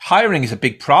hiring is a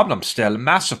big problem still, a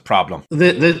massive problem.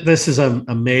 This is a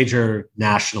major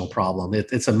national problem.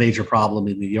 It's a major problem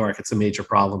in New York. It's a major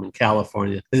problem in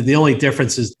California. The only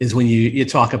difference is when you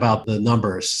talk about the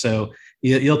numbers. So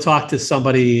you'll talk to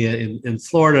somebody in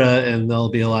Florida and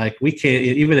they'll be like, we can't,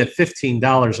 even at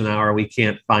 $15 an hour, we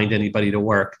can't find anybody to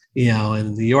work.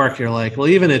 In New York, you're like, well,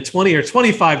 even at $20 or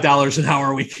 $25 an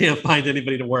hour, we can't find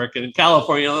anybody to work. And in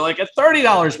California, they're like, at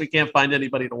 $30, we can't find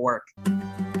anybody to work.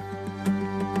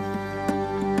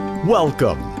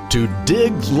 Welcome to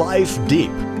Dig Life Deep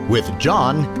with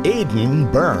John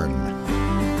Aidan Byrne.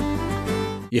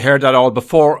 You heard that all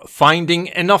before. Finding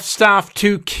enough staff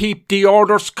to keep the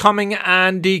orders coming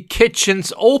and the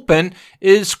kitchens open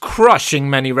is crushing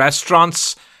many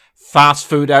restaurants, fast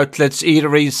food outlets,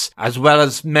 eateries, as well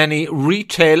as many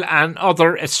retail and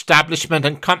other establishment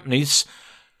and companies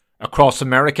across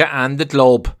America and the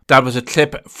globe. That was a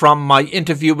clip from my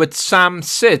interview with Sam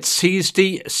Sitz. He's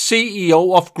the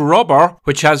CEO of Grubber,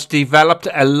 which has developed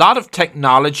a lot of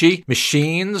technology,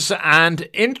 machines, and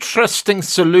interesting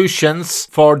solutions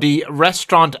for the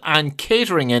restaurant and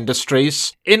catering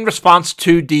industries in response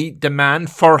to the demand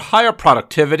for higher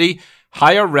productivity,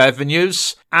 higher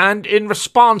revenues, and in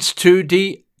response to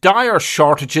the dire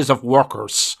shortages of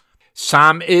workers.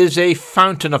 Sam is a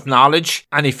fountain of knowledge,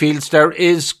 and he feels there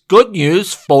is good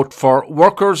news both for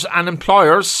workers and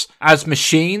employers as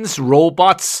machines,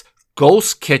 robots,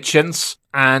 ghost kitchens,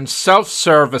 and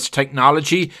self-service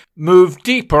technology move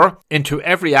deeper into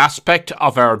every aspect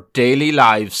of our daily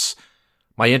lives.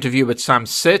 My interview with Sam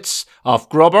Sitz of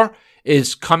Grubber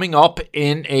is coming up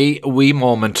in a wee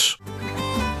moment.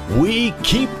 We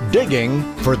keep digging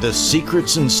for the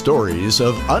secrets and stories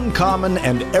of uncommon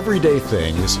and everyday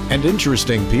things and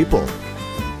interesting people.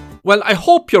 Well, I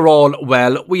hope you're all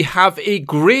well. We have a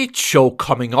great show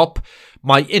coming up.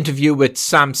 My interview with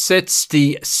Sam Sitz,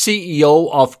 the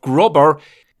CEO of Grubber,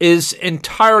 is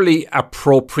entirely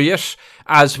appropriate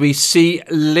as we see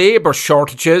labour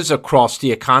shortages across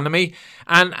the economy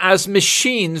and as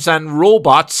machines and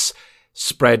robots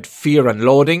spread fear and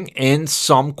loathing in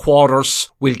some quarters.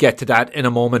 We'll get to that in a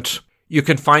moment. You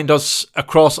can find us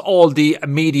across all the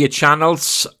media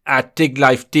channels at Dig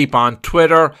Life Deep on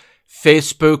Twitter,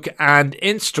 Facebook and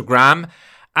Instagram.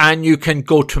 And you can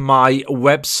go to my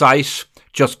website.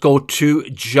 Just go to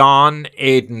John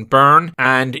Aidan Byrne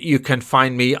and you can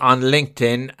find me on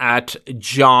LinkedIn at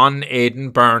John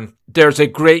Aidan Byrne. There's a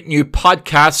great new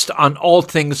podcast on all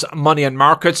things money and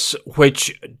markets,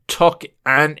 which took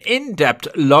an in-depth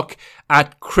look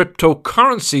at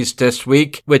cryptocurrencies this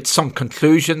week with some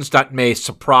conclusions that may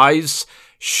surprise,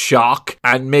 shock,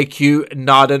 and make you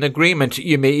nod in agreement.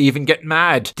 You may even get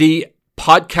mad. The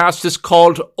podcast is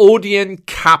called Odeon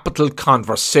Capital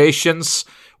Conversations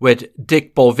with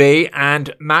Dick Bove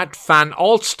and Matt Van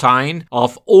Alstyne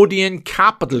of Odeon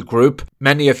Capital Group.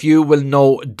 Many of you will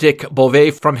know Dick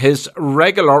Bove from his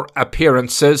regular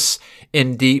appearances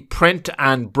in the print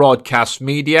and broadcast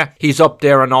media. He's up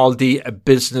there on all the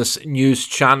business news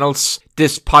channels.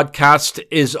 This podcast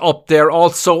is up there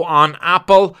also on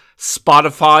Apple,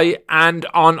 Spotify, and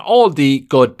on all the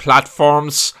good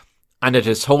platforms. And it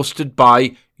is hosted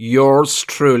by yours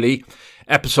truly.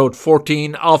 Episode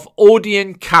 14 of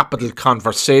Odeon Capital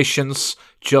Conversations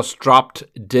just dropped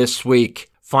this week.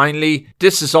 Finally,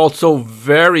 this is also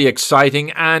very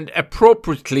exciting and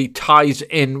appropriately ties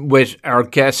in with our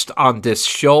guest on this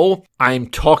show. I'm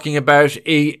talking about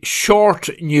a short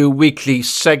new weekly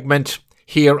segment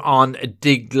here on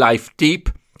Dig Life Deep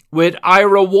with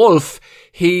Ira Wolfe.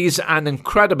 He's an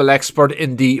incredible expert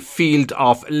in the field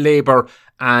of labour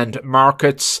and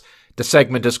markets. The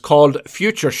segment is called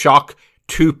Future Shock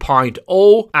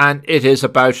 2.0, and it is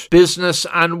about business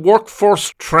and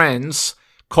workforce trends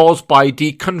caused by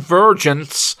the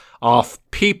convergence of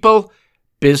people,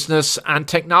 business and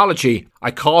technology.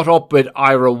 I caught up with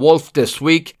Ira Wolfe this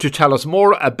week to tell us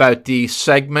more about the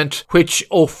segment, which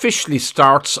officially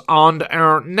starts on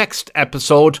our next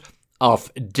episode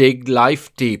of Dig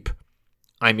Life Deep.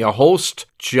 I'm your host,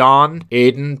 John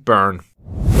Aidan Byrne.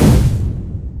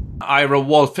 Ira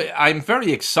Wolfe, I'm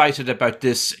very excited about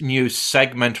this new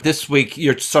segment. This week,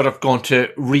 you're sort of going to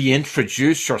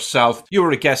reintroduce yourself. You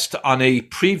were a guest on a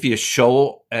previous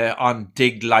show on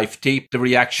Dig Life Deep. The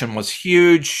reaction was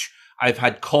huge. I've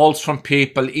had calls from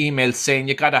people, emails saying,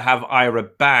 you got to have Ira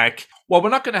back. Well, we're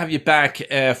not going to have you back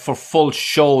for full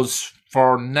shows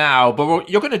for now, but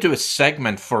you're going to do a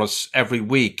segment for us every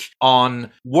week on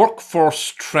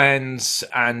workforce trends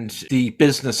and the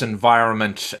business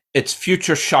environment. It's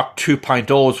Future Shock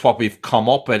 2.0 is what we've come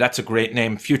up with. That's a great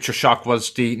name. Future Shock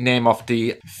was the name of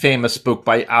the famous book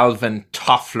by Alvin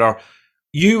Toffler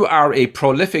You are a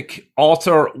prolific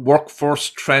author, workforce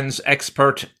trends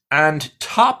expert, and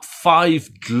top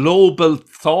 5 global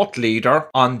thought leader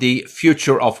on the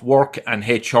future of work and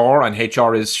HR. And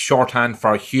HR is shorthand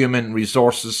for human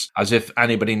resources, as if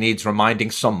anybody needs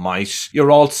reminding, some might.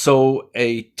 You're also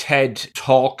a TED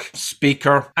Talk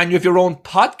speaker, and you have your own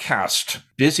podcast.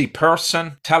 Busy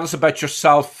person. Tell us about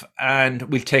yourself and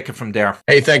we'll take it from there.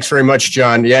 Hey, thanks very much,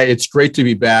 John. Yeah, it's great to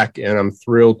be back, and I'm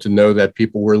thrilled to know that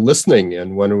people were listening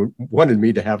and wanted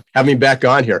me to have me back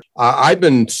on here. I've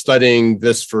been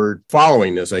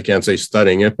following this. I can't say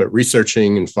studying it, but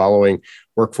researching and following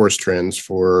workforce trends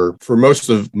for most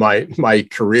of my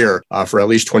career, for at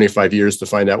least 25 years, to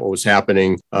find out what was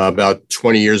happening. About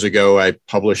 20 years ago, I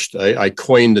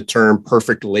coined the term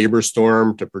perfect labor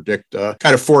storm to predict,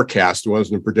 kind of forecast. It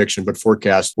wasn't a prediction, but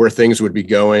forecast where things would be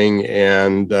going,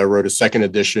 and wrote a second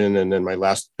edition. And then my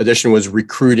last edition was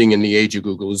recruiting in the age of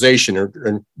Googleization.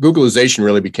 And Googleization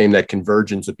really became that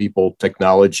convergence of people,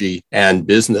 technology, and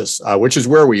business, which is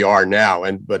where we are now.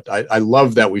 But I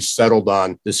love that we've settled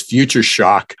on this future shock.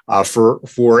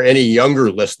 For any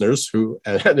younger listeners who,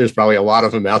 and there's probably a lot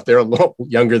of them out there, a little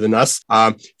younger than us,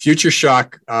 future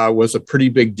shock was a pretty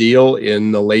big deal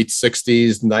in the late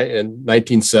 60s, in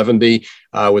 1970,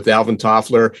 with Alvin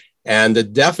Toffler. And the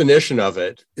definition of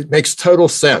it makes total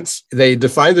sense. They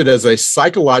defined it as a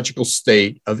psychological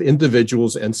state of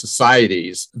individuals and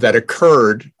societies that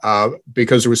occurred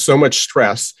because there was so much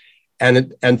stress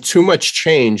and too much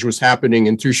change was happening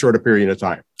in too short a period of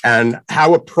time. And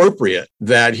how appropriate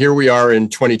that here we are in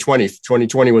 2020.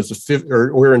 2020 was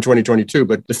we're in 2022,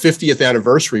 but the 50th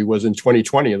anniversary was in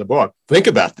 2020 in the book. Think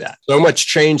about that. So much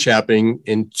change happening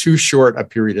in too short a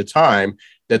period of time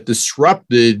that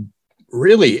disrupted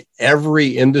really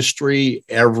every industry,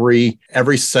 every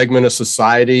segment of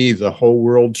society. The whole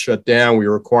world shut down. We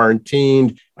were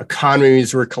quarantined.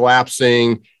 Economies were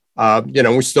collapsing.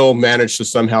 We still managed to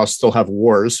somehow still have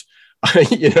wars,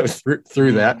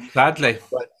 through that. Sadly.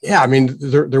 But yeah, I mean,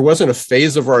 there wasn't a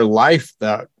phase of our life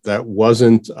that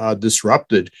wasn't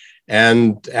disrupted.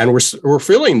 And we're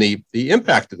feeling the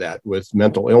impact of that with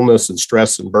mental illness and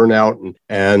stress and burnout.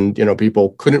 And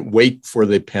people couldn't wait for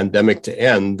the pandemic to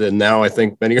end. And now I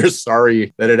think many are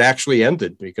sorry that it actually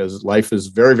ended, because life is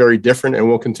very, very different and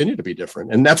will continue to be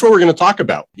different. And that's what we're going to talk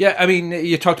about. Yeah, I mean,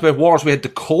 you talked about wars. We had the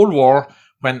Cold War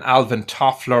when Alvin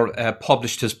Toffler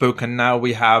published his book, and now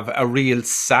we have a real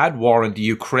sad war in the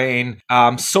Ukraine.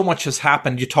 So much has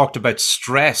happened. You talked about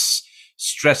stress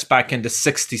back in the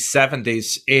 60s,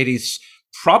 70s, 80s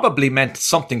probably meant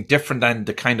something different than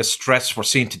the kind of stress we're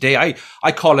seeing today.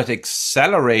 I call it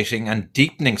accelerating and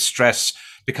deepening stress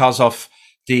because of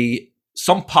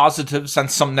some positives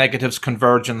and some negatives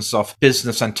convergence of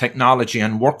business and technology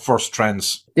and workforce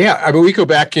trends. Yeah, I mean, we go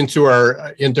back into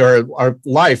our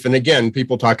life, and again,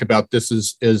 people talk about this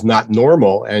is not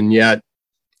normal, and yet,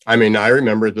 I mean, I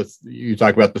remember you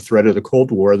talk about the threat of the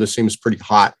Cold War. This seems pretty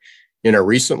hot,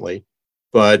 recently.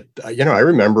 But, I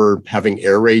remember having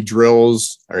air raid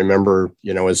drills. I remember,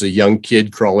 as a young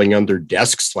kid crawling under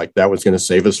desks like that was going to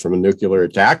save us from a nuclear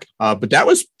attack. But that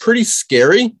was pretty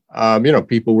scary.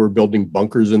 People were building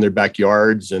bunkers in their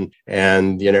backyards and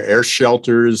air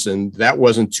shelters. And that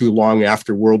wasn't too long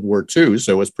after World War II.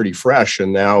 So it was pretty fresh.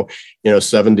 And now,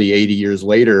 70, 80 years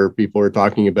later, people are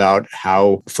talking about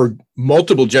how for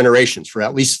multiple generations, for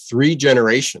at least 3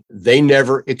 generations, they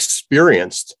never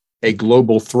experienced a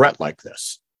global threat like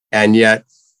this. And yet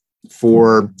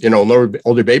for,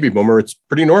 older baby boomer, it's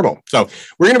pretty normal. So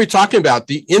we're going to be talking about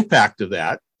the impact of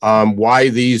that, why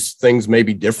these things may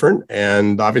be different.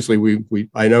 And obviously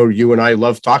I know you and I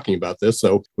love talking about this,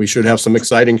 so we should have some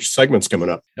exciting segments coming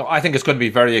up. No, I think it's going to be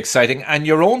very exciting. And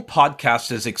your own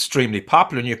podcast is extremely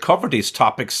popular, and you cover these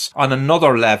topics on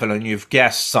another level, and you've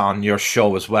guests on your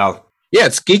show as well. Yeah,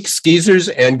 it's Geeks, Geezers,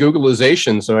 and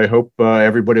Googleization. So I hope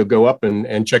everybody will go up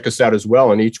and check us out as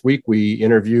well. And each week we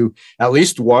interview at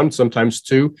least one, sometimes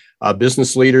 2,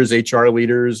 business leaders, HR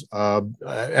leaders.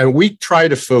 And we try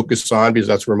to focus on, because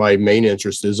that's where my main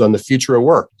interest is, on the future of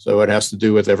work. So it has to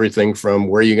do with everything from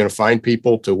where you're going to find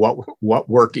people to what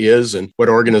work is and what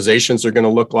organizations are going to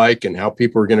look like and how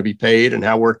people are going to be paid and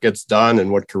how work gets done and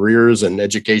what careers and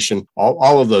education,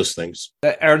 all of those things.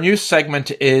 Our new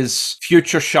segment is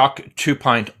Future Shock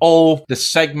 2.0. The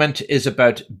segment is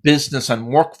about business and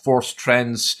workforce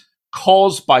trends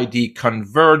caused by the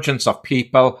convergence of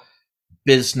people,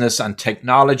 business and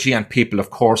technology, and people,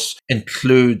 of course,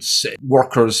 includes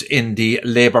workers in the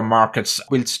labor markets.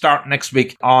 We'll start next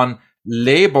week on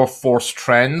labor force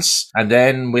trends, and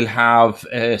then we'll have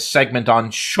a segment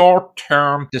on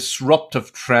short-term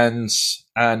disruptive trends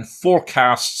and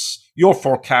your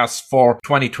forecasts for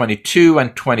 2022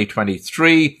 and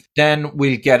 2023. Then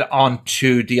we'll get on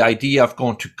to the idea of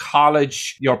going to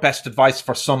college, your best advice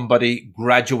for somebody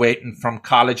graduating from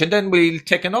college. And then we'll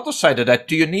take another side of that.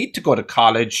 Do you need to go to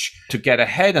college to get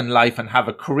ahead in life and have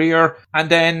a career? And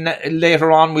then later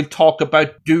on, we'll talk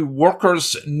about, do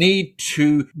workers need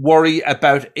to worry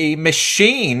about a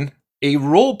machine, a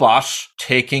robot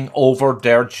taking over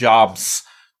their jobs?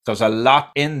 There's a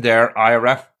lot in there,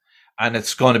 Ira. And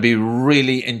it's going to be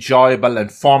really enjoyable,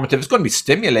 informative. It's going to be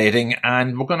stimulating.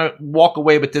 And we're going to walk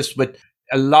away with this with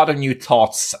a lot of new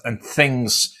thoughts and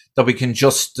things that we can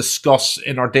just discuss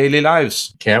in our daily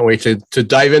lives. Can't wait to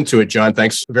dive into it, John.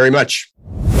 Thanks very much.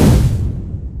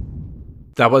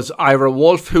 That was Ira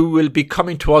Wolfe, who will be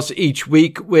coming to us each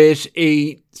week with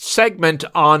a segment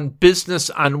on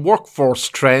business and workforce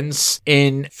trends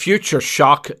in Future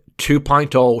Shock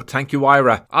 2.0. Thank you,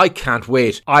 Ira. I can't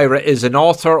wait. Ira is an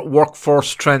author,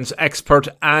 workforce trends expert,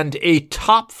 and a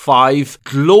top 5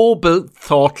 global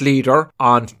thought leader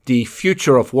on the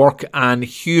future of work and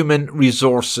human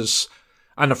resources.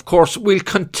 And of course, we'll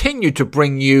continue to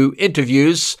bring you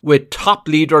interviews with top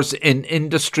leaders in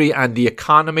industry and the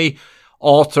economy,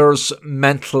 authors,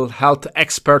 mental health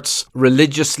experts,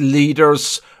 religious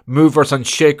leaders, movers and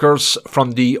shakers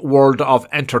from the world of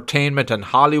entertainment and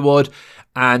Hollywood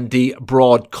and the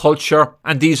broad culture.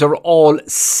 And these are all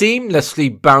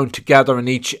seamlessly bound together in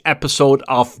each episode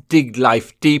of Dig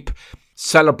Life Deep,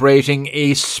 celebrating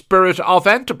a spirit of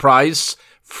enterprise,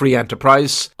 free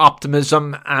enterprise,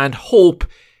 optimism and hope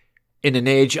in an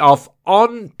age of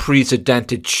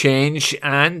unprecedented change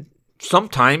and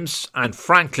sometimes, and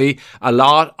frankly, a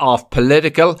lot of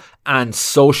political and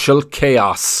social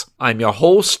chaos. I'm your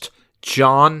host,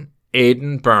 John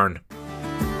Aidan Byrne.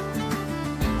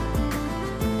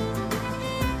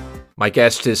 My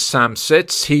guest is Sam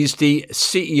Sitz. He's the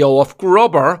CEO of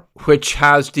Grubber, which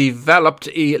has developed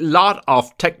a lot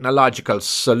of technological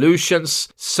solutions,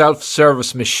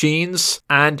 self-service machines,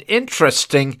 and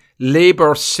interesting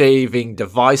labor-saving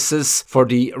devices for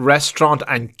the restaurant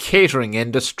and catering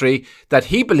industry that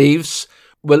he believes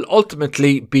will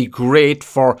ultimately be great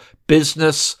for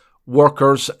business,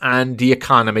 workers, and the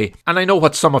economy. And I know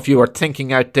what some of you are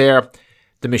thinking out there.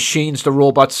 The machines, the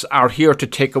robots are here to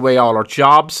take away all our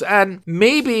jobs, and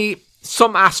maybe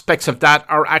some aspects of that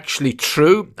are actually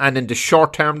true, and in the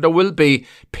short term there will be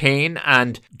pain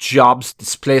and jobs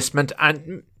displacement,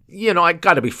 and I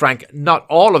gotta be frank, not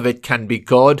all of it can be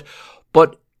good,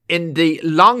 but in the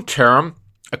long term,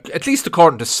 at least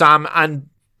according to Sam, and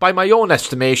by my own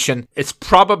estimation, it's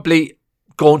probably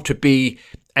going to be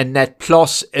a net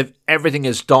plus if everything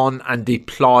is done and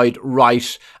deployed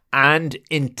right and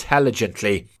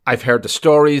intelligently. I've heard the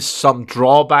stories, some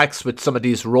drawbacks with some of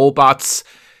these robots.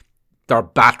 Their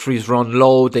batteries run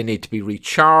low, they need to be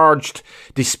recharged,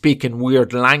 they speak in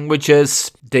weird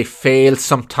languages, they fail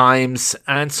sometimes,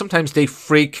 and sometimes they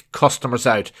freak customers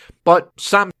out. But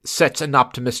Sam sets an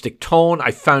optimistic tone.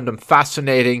 I found him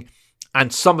fascinating,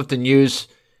 and some of the news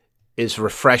is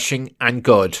refreshing and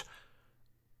good.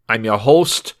 I'm your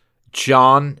host,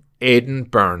 John Aidan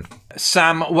Byrne.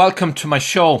 Sam, welcome to my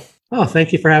show. Oh,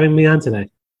 thank you for having me on today.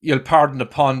 You'll pardon the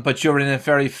pun, but you're in a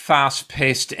very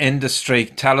fast-paced industry.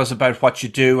 Tell us about what you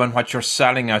do and what you're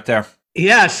selling out there.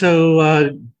 Yeah,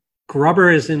 so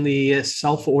Grubber is in the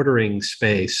self-ordering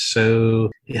space,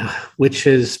 which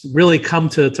has really come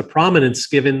to prominence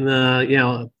given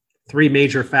three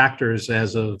major factors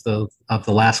as of the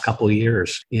last couple of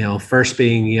years. First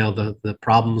being the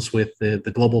problems with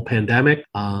the global pandemic.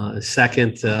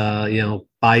 Second,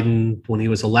 Biden, when he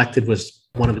was elected, was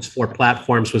one of his 4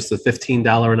 platforms was the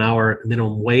 $15 an hour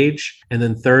minimum wage, and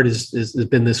then third has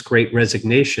been this Great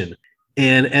Resignation.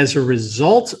 And as a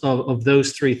result of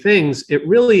those 3 things, it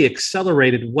really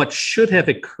accelerated what should have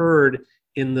occurred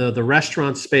in the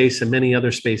restaurant space and many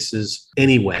other spaces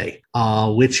anyway,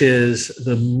 which is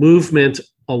the movement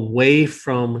away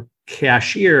from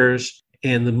cashiers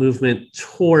and the movement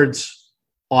towards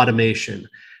automation.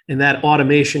 And that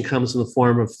automation comes in the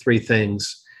form of 3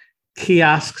 things: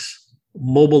 kiosks,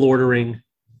 mobile ordering,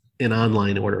 and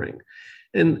online ordering.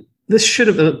 And this should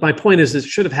have, my point is, this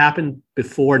should have happened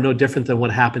before, no different than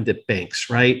what happened at banks,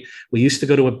 right? We used to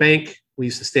go to a bank, we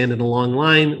used to stand in a long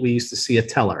line, we used to see a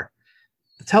teller.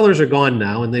 The tellers are gone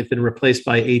now, and they've been replaced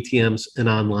by ATMs and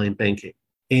online banking.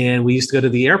 And we used to go to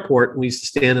the airport, and we used to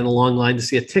stand in a long line to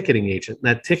see a ticketing agent. And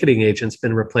that ticketing agent's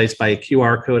been replaced by a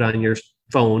QR code on your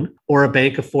phone or a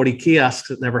bank of 40 kiosks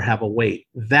that never have a wait.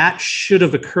 That should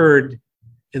have occurred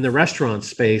in the restaurant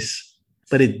space,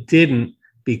 but it didn't,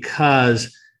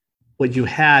 because what you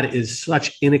had is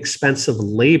such inexpensive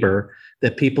labor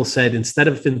that people said, instead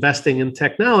of investing in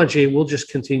technology, we'll just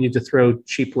continue to throw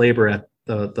cheap labor at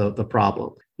the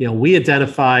problem. We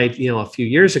identified, a few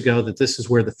years ago that this is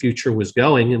where the future was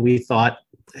going. And we thought,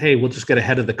 hey, we'll just get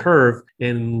ahead of the curve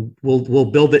and we'll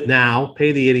build it now,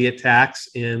 pay the idiot tax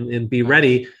and be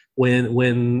ready when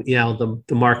the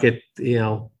market,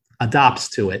 adopts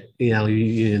to it.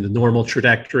 The normal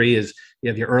trajectory is you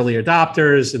have your early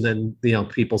adopters and then,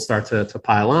 people start to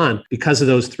pile on. Because of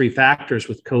those three factors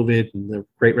with COVID and the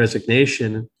Great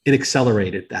Resignation, it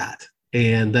accelerated that.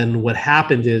 And then what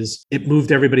happened is it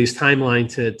moved everybody's timeline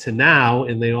to now,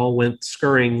 and they all went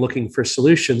scurrying looking for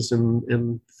solutions.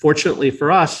 And fortunately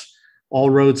for us, all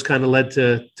roads kind of led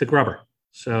to Grubber.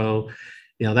 So,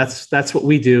 that's what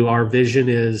we do. Our vision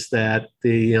is that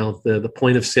the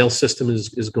point of sale system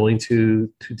is going to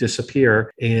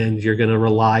disappear, and you're going to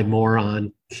rely more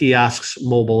on kiosks,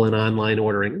 mobile, and online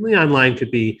ordering. And the online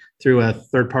could be through a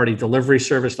third-party delivery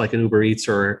service like an Uber Eats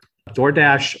or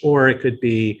DoorDash, or it could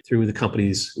be through the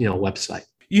company's website.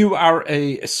 You are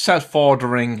a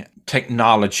self-ordering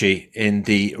technology in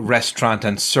the restaurant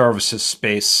and services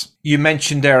space. You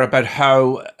mentioned there about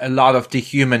how a lot of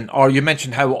you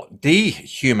mentioned how the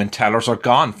human tellers are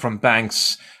gone from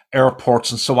banks,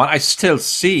 airports, and so on. I still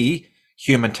see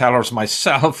human tellers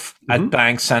myself at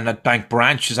banks and at bank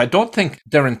branches. I don't think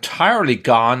they're entirely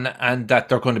gone and that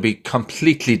they're going to be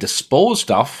completely disposed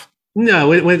of. No,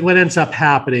 what ends up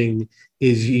happening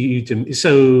is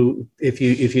so if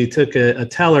you took a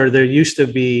teller, there used to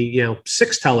be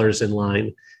 6 tellers in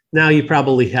line. Now you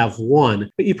probably have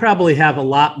 1, but you probably have a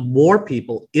lot more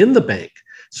people in the bank.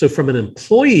 So from an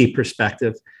employee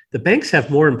perspective, the banks have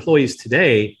more employees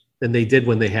today than they did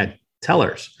when they had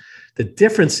tellers. The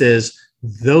difference is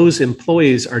those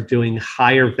employees are doing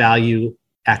higher value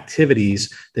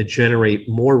activities that generate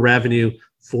more revenue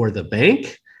for the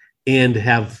bank and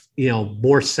have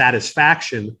more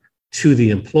satisfaction to the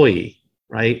employee,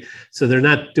 right? So they're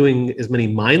not doing as many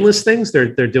mindless things.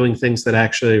 They're doing things that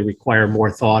actually require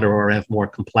more thought or have more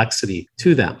complexity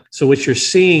to them. So what you're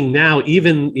seeing now,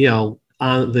 even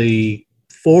on the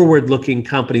forward-looking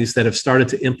companies that have started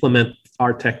to implement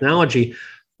our technology,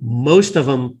 most of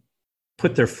them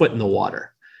put their foot in the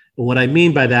water. And what I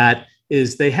mean by that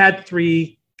is they had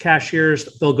 3 cashiers,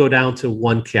 they'll go down to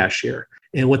 1 cashier.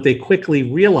 And what they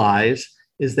quickly realize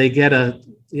is they get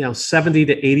 70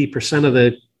 to 80% of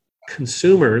the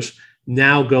consumers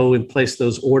now go and place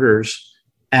those orders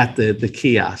at the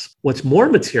kiosk. What's more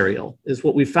material is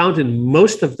what we found in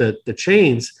most of the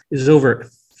chains is over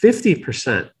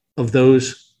 50% of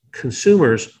those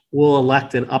consumers will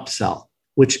elect an upsell,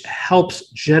 which helps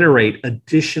generate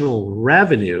additional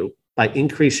revenue by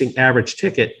increasing average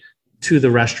ticket to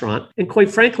the restaurant, and quite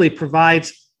frankly,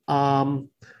 provides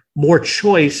more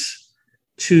choice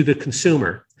to the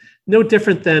consumer. No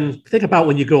different than, think about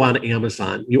when you go on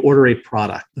Amazon, you order a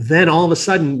product. Then all of a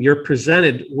sudden you're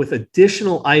presented with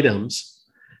additional items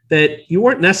that you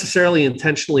weren't necessarily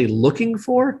intentionally looking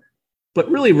for, but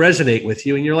really resonate with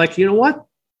you. And you're like, you know what?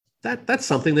 That's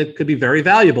something that could be very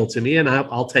valuable to me, and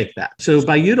I'll take that. So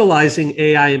by utilizing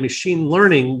AI and machine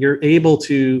learning, you're able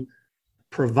to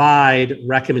provide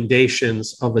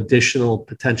recommendations of additional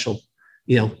potential,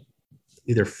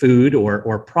 either food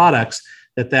or products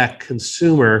that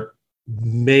consumer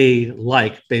may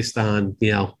like based on,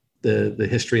 the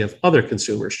history of other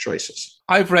consumers' choices.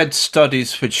 I've read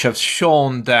studies which have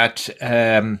shown that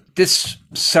this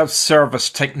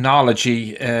self-service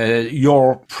technology,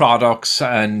 your products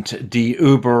and the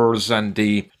Ubers and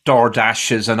the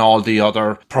DoorDashes and all the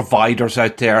other providers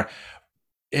out there,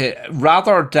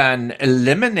 rather than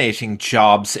eliminating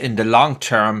jobs in the long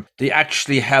term, they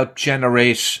actually help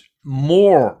generate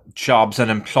more jobs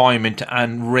and employment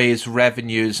and raise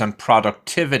revenues and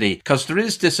productivity, because there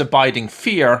is this abiding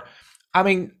fear. I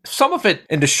mean, some of it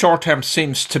in the short term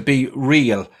seems to be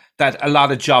real, that a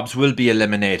lot of jobs will be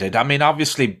eliminated. I mean,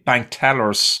 obviously bank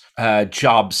tellers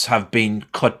jobs have been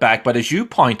cut back, but as you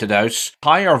pointed out,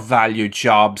 higher value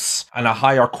jobs and a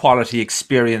higher quality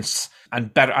experience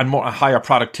and better and more higher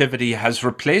productivity has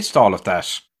replaced all of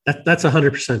that. That's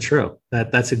 100% true.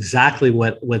 That's exactly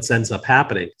what ends up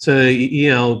happening.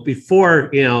 So, before,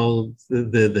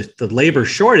 the labor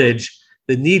shortage,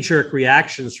 the knee-jerk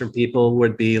reactions from people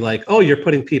would be like, oh, you're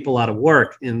putting people out of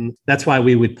work. And that's why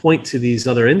we would point to these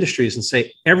other industries and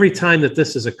say, every time that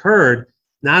this has occurred,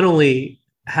 not only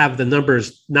have the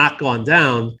numbers not gone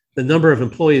down, the number of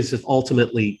employees have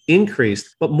ultimately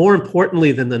increased, but more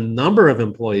importantly than the number of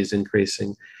employees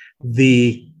increasing,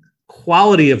 the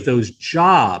quality of those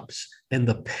jobs and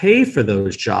the pay for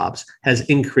those jobs has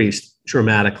increased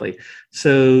dramatically.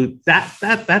 So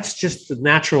that's just the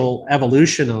natural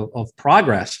evolution of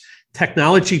progress.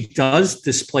 technology does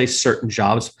displace certain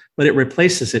jobs, but it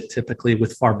replaces it typically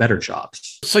with far better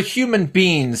jobs. So human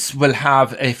beings will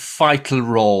have a vital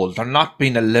role. They're not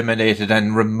being eliminated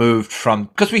and removed from,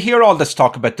 because we hear all this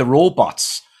talk about the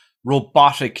robots,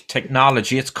 robotic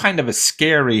technology. It's kind of a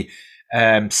scary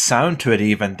sound to it,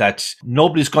 even that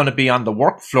nobody's going to be on the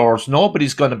work floors.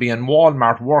 Nobody's going to be in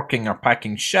Walmart working or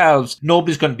packing shelves.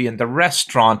 Nobody's going to be in the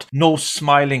restaurant. No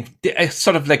smiling,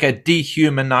 sort of like a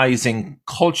dehumanizing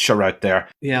culture out there.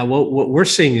 Yeah, well, what we're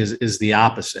seeing is the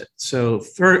opposite. So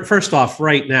first off,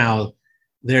 right now,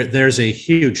 there's a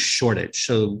huge shortage.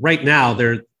 So right now,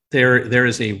 there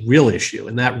is a real issue.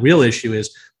 And that real issue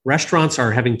is restaurants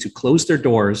are having to close their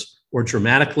doors or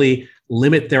dramatically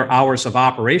limit their hours of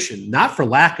operation, not for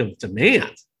lack of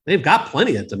demand. They've got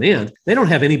plenty of demand. They don't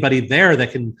have anybody there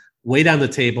that can wait on the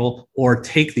table or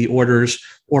take the orders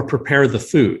or prepare the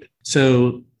food.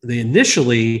 So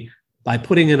initially, by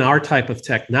putting in our type of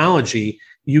technology,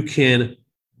 you can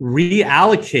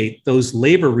reallocate those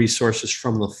labor resources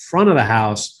from the front of the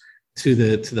house to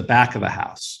the back of the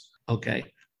house. Okay.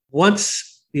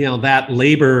 Once, that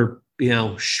labor,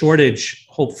 shortage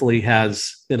hopefully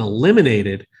has been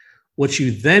eliminated, what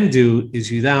you then do is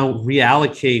you now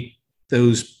reallocate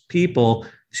those people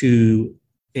to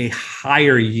a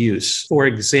higher use. For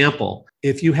example,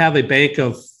 if you have a bank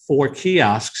of 4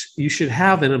 kiosks, you should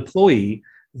have an employee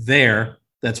there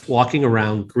that's walking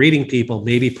around, greeting people,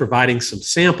 maybe providing some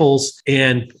samples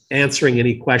and answering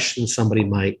any questions somebody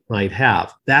might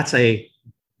have. That's a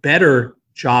better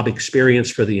job experience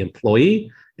for the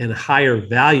employee and higher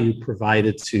value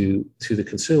provided to the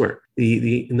consumer.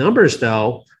 The numbers,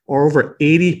 though, are over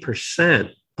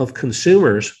 80% of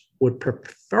consumers would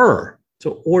prefer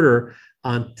to order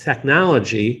on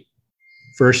technology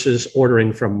versus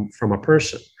ordering from a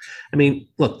person. I mean,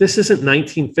 look, this isn't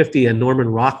 1950 and Norman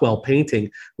Rockwell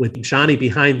painting with Johnny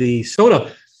behind the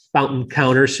soda fountain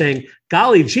counter saying,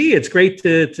 golly gee, it's great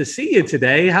to see you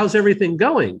today. How's everything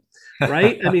going?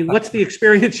 Right? I mean, what's the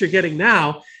experience you're getting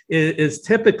now is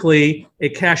typically a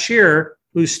cashier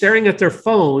who's staring at their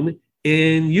phone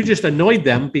and you just annoyed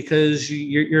them because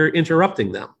you're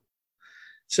interrupting them.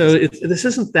 So this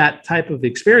isn't that type of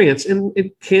experience. And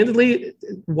candidly,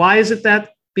 why is it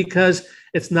that? Because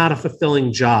it's not a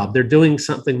fulfilling job. They're doing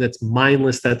something that's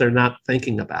mindless that they're not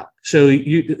thinking about. So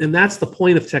and that's the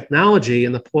point of technology,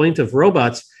 and the point of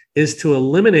robots is to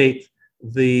eliminate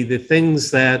the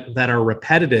things that are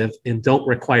repetitive and don't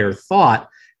require thought,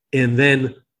 and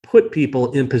then put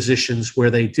people in positions where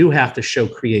they do have to show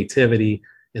creativity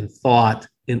and thought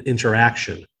and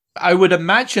interaction. I would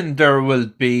imagine there will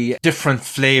be different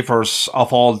flavors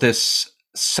of all this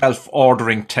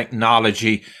self-ordering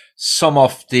technology. Some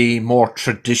of the more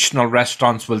traditional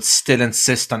restaurants will still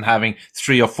insist on having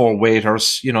 3 or 4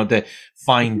 waiters, the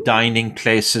fine dining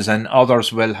places, and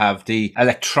others will have the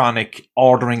electronic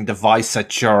ordering device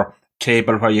at your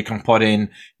table where you can put in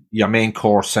your main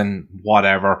course and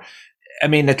whatever. I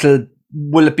mean,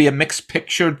 will it be a mixed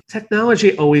picture?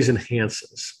 Technology always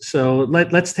enhances. So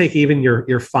let's take even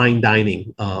your fine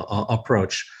dining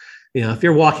approach. If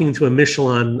you're walking into a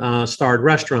Michelin starred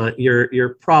restaurant,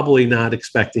 you're probably not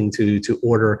expecting to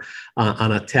order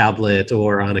on a tablet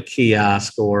or on a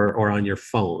kiosk or on your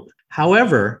phone.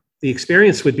 However, the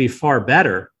experience would be far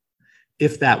better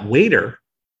if that waiter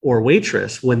or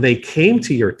waitress, when they came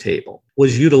to your table,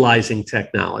 was utilizing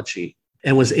technology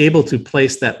and was able to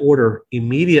place that order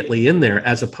immediately in there,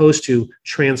 as opposed to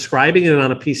transcribing it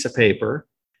on a piece of paper,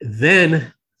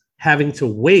 then having to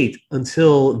wait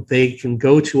until they can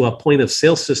go to a point of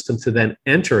sale system to then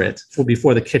enter it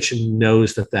before the kitchen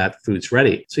knows that food's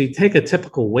ready. So you take a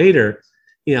typical waiter,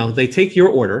 they take your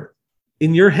order.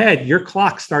 In your head, your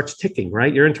clock starts ticking,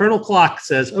 right? Your internal clock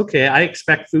says, okay, I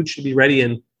expect food should be ready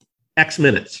in X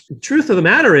minutes. The truth of the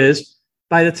matter is,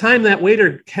 by the time that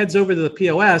waiter heads over to the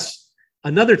POS,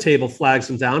 another table flags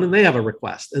them down and they have a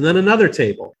request, and then another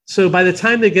table. So by the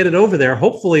time they get it over there,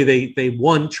 hopefully they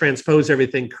transpose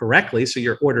everything correctly so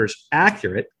your order is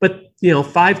accurate. But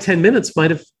 5-10 minutes might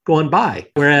have gone by,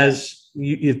 whereas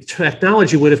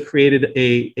technology would have created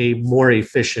a more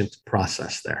efficient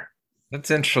process there. That's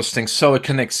interesting. So it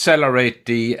can accelerate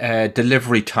the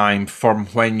delivery time from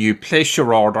when you place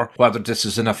your order, whether this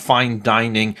is in a fine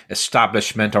dining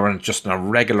establishment or just in a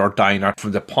regular diner,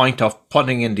 from the point of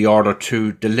putting in the order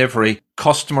to delivery.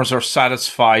 Customers are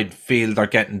satisfied, feel they're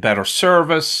getting better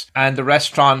service, and the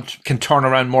restaurant can turn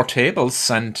around more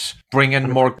tables and bring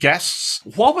in more guests.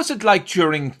 What was it like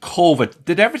during COVID?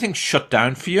 Did everything shut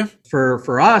down for you?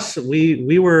 For us,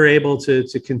 we were able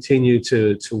to continue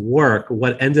to work.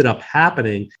 What ended up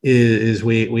happening is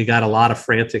we got a lot of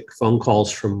frantic phone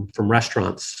calls from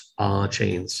restaurants,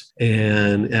 chains,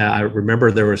 and I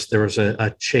remember there was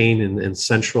a chain in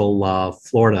Central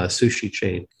Florida, a sushi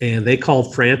chain, and they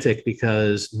called frantic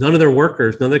because none of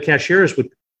the cashiers would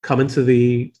come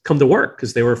to work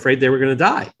because they were afraid they were going to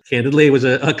die. Candidly, it was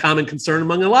a common concern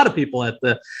among a lot of people at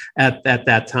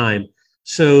that time.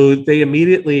 So they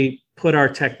immediately put our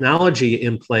technology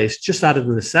in place just out of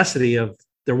the necessity of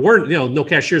there weren't, no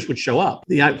cashiers would show up.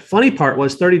 The funny part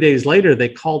was 30 days later, they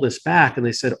called us back and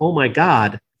they said, oh my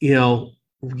God,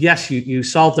 yes, you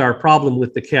solved our problem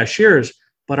with the cashiers,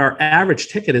 but our average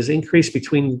ticket has increased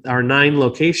between our 9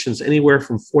 locations anywhere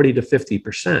from 40 to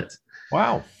 50%.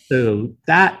 Wow. So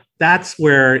that's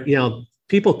where,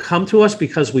 people come to us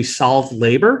because we solve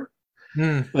labor,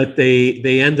 but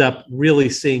they end up really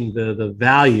seeing the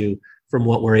value from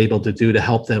what we're able to do to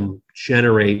help them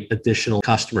generate additional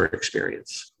customer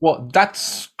experience. Well,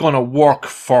 that's going to work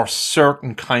for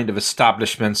certain kind of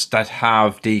establishments that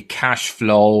have the cash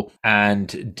flow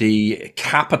and the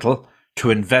capital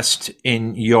to invest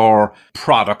in your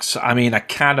products. I mean, I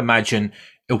can't imagine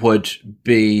it would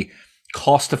be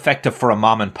cost effective for a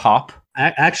mom and pop.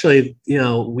 Actually,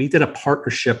 we did a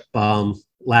partnership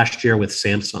last year with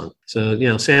Samsung. So,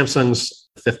 Samsung's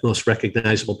the 5th most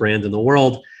recognizable brand in the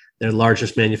world. They're the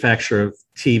largest manufacturer of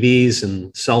TVs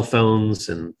and cell phones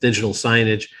and digital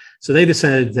signage. So they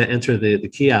decided to enter the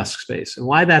kiosk space. And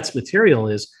why that's material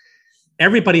is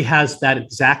everybody has that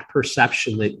exact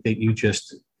perception that you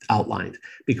just outlined.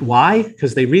 Why?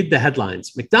 Because they read the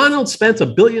headlines. McDonald's spent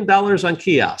 $1 billion on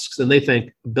kiosks. And they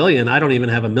think, $1 billion? I don't even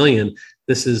have $1 million.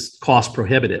 This is cost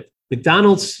prohibitive.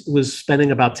 McDonald's was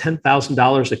spending about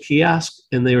 $10,000 a kiosk,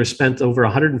 and they were spent over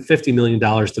 $150 million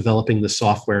developing the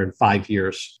software in 5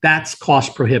 years. That's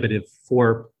cost prohibitive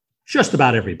for just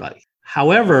about everybody.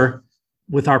 However,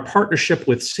 with our partnership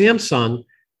with Samsung,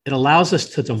 it allows us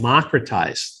to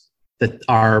democratize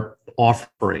our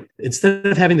offering. Instead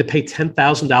of having to pay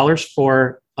 $10,000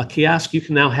 for a kiosk, you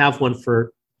can now have one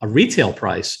for a retail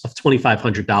price of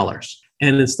 $2,500.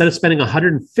 And instead of spending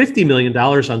 $150 million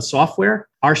on software,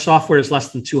 our software is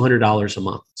less than $200 a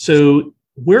month. So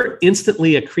we're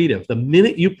instantly accretive. The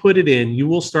minute you put it in, you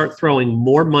will start throwing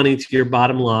more money to your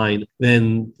bottom line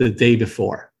than the day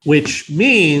before, which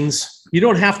means you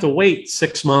don't have to wait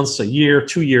 6 months, a year,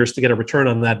 2 years to get a return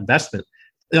on that investment.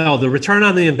 No, the return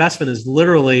on the investment is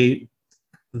literally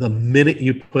the minute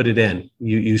you put it in,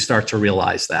 you start to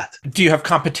realize that. Do you have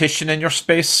competition in your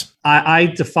space? I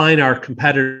define our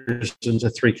competitors into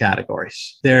 3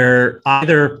 categories. They're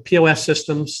either POS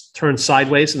systems turned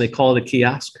sideways and they call it a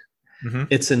kiosk. Mm-hmm.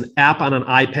 It's an app on an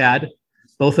iPad.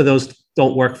 Both of those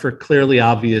don't work for clearly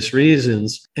obvious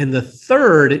reasons. And the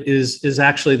third is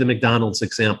actually the McDonald's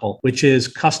example, which is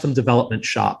custom development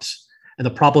shops. And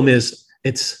the problem is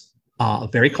it's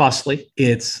very costly.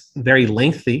 It's very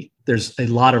lengthy. There's a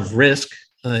lot of risk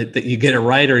that you get it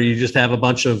right or you just have a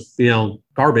bunch of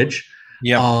garbage.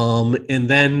 Yeah. And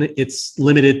then it's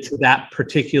limited to that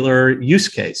particular use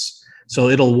case. So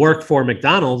it'll work for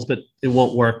McDonald's, but it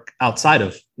won't work outside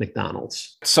of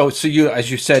McDonald's. So you,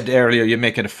 as you said earlier, you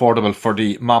make it affordable for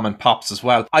the mom and pops as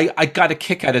well. I got a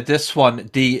kick out of this one,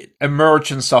 the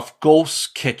emergence of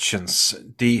ghost kitchens,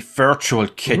 the virtual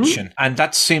kitchen, and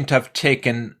that seemed to have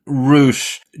taken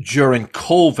root during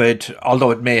COVID,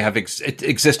 although it may have it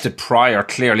existed prior,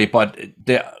 clearly, but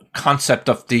the concept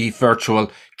of the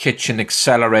virtual kitchen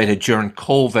accelerated during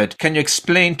COVID. Can you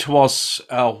explain to us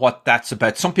what that's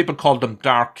about? Some people call them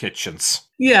dark kitchens.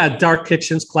 Yeah, dark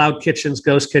kitchens, cloud kitchens,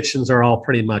 ghost kitchens are all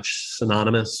pretty much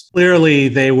synonymous. Clearly,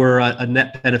 they were a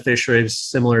net beneficiary,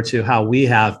 similar to how we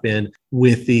have been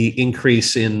with the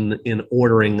increase in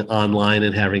ordering online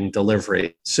and having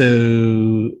delivery.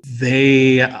 So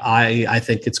I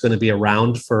think it's going to be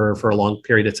around for a long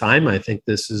period of time. I think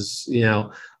this is,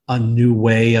 a new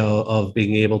way of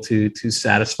being able to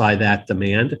satisfy that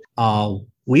demand.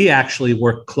 We actually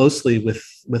work closely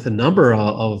with a number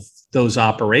of those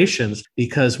operations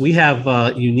because we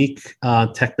have unique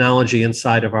technology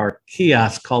inside of our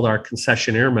kiosk called our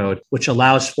concessionaire mode, which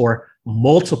allows for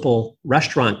multiple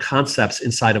restaurant concepts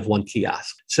inside of one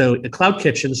kiosk. So the cloud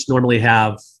kitchens normally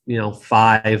have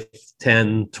 5,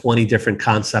 10, 20 different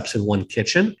concepts in one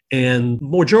kitchen, and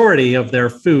majority of their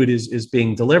food is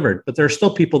being delivered. But there are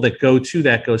still people that go to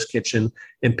that ghost kitchen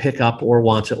and pick up or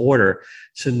want to order.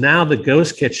 So now the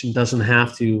ghost kitchen doesn't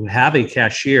have to have a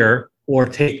cashier or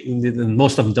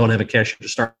most of them don't have a cashier to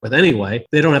start with anyway.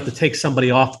 They don't have to take somebody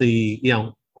off the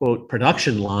quote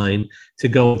production line to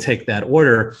go take that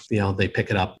order, they pick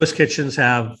it up. Most kitchens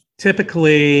have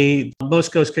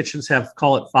most ghost kitchens have,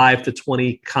 call it 5 to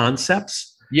 20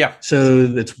 concepts. Yeah.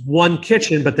 So it's one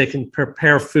kitchen, but they can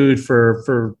prepare food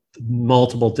for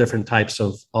multiple different types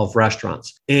of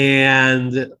restaurants.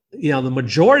 And, the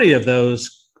majority of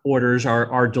those orders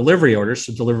are delivery orders.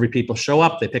 So delivery people show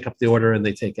up, they pick up the order and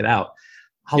they take it out.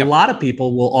 A lot of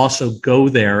people will also go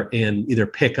there and either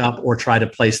pick up or try to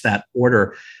place that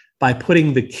order. By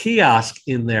putting the kiosk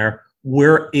in there,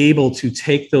 we're able to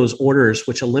take those orders,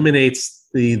 which eliminates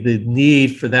the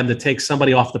need for them to take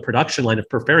somebody off the production line of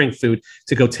preparing food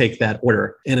to go take that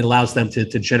order. And it allows them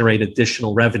to generate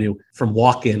additional revenue from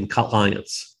walk-in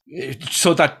clients.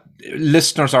 So that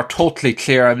listeners are totally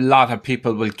clear, a lot of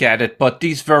people will get it, but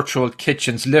these virtual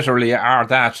kitchens literally are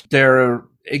that. They're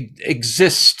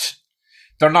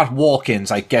not walk-ins,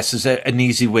 I guess, is an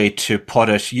easy way to put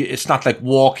it. It's not like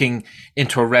walking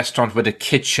into a restaurant with a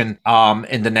kitchen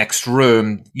in the next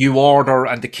room. You order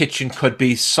and the kitchen could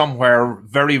be somewhere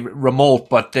very remote,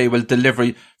 but they will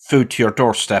deliver food to your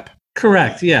doorstep.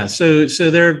 Correct. Yeah. So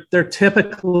they're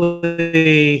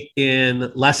typically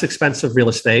in less expensive real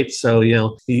estate. So,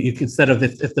 you can, instead of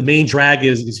if the main drag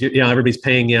is everybody's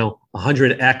paying,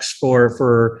 100x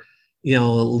for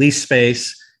lease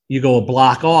space, you go a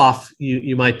block off,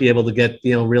 you might be able to get,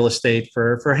 real estate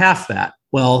for half that.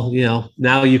 Well,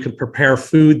 now you can prepare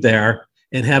food there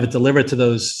and have it delivered to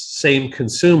those same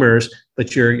consumers,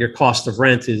 but your cost of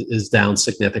rent is down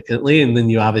significantly. And then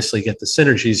you obviously get the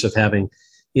synergies of having,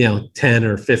 10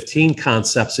 or 15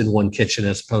 concepts in one kitchen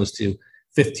as opposed to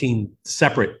 15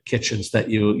 separate kitchens that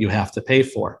you have to pay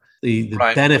for. The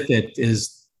right. benefit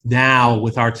is now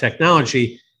with our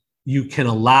technology, you can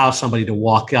allow somebody to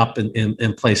walk up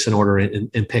and place an order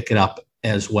and pick it up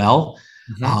as well.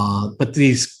 Mm-hmm. But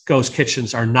these ghost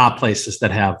kitchens are not places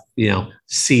that have,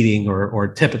 seating or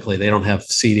typically they don't have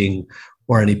seating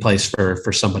or any place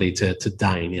for somebody to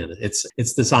dine in.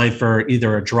 It's designed for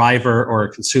either a driver or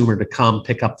a consumer to come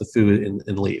pick up the food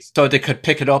and leave. So they could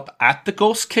pick it up at the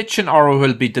ghost kitchen or it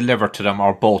will be delivered to them,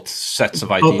 or both sets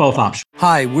of ideas? Both options.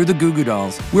 Hi, we're the Goo Goo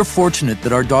Dolls. We're fortunate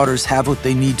that our daughters have what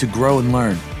they need to grow and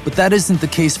learn. But that isn't the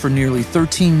case for nearly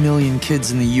 13 million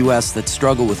kids in the U.S. that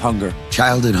struggle with hunger.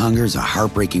 Childhood hunger is a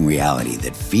heartbreaking reality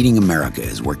that Feeding America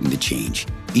is working to change.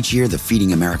 Each year, the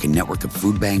Feeding America network of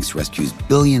food banks rescues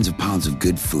billions of pounds of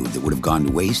good food that would have gone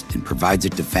to waste and provides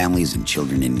it to families and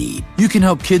children in need. You can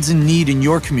help kids in need in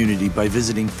your community by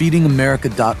visiting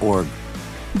feedingamerica.org.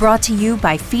 Brought to you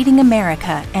by Feeding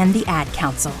America and the Ad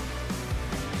Council.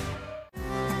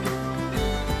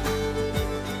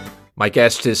 My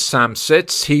guest is Sam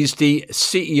Sitz. He's the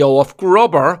CEO of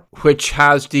Grubber, which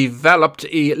has developed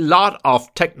a lot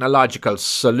of technological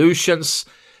solutions,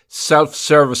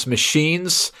 self-service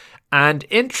machines, and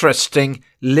interesting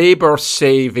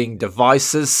labor-saving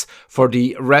devices for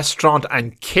the restaurant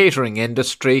and catering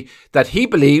industry that he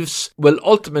believes will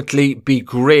ultimately be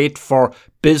great for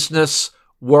business,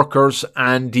 workers,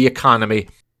 and the economy.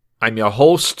 I'm your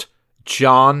host,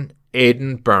 John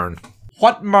Aidan Byrne.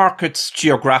 What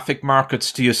geographic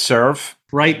markets do you serve?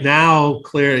 Right now,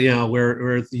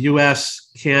 we're the U.S.,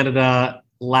 Canada,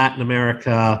 Latin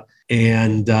America,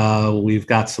 and we've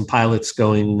got some pilots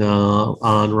going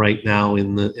on right now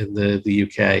in the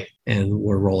UK, and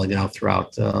we're rolling out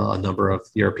throughout a number of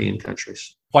European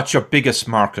countries. What's your biggest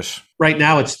market? Right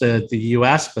now, it's the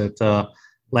US, but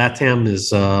LATAM is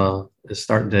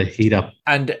starting to heat up.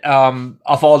 And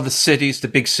of all the cities, the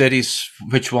big cities,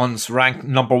 which ones rank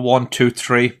number 1, 2,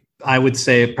 3? I would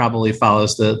say it probably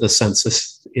follows the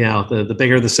census. The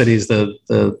bigger the cities,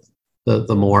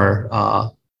 the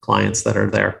more clients that are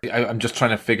there. I'm just trying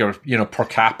to figure, per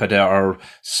capita or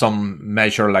some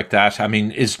measure like that. I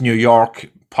mean, is New York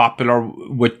popular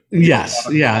with? Yes.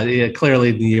 Yeah.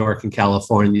 Clearly New York and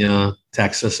California,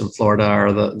 Texas and Florida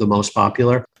are the most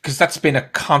popular. Because that's been a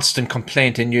constant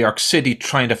complaint in New York City,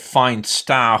 trying to find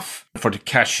staff for the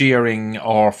cashiering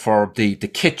or for the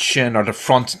kitchen or the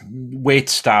front wait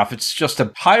staff. It's just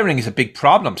hiring is a big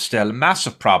problem still, a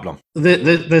massive problem.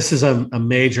 This is a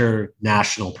major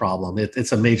national problem.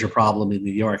 It's a major problem in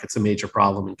New York. It's a major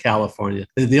problem in California.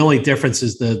 The only difference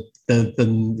is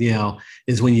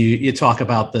is when you talk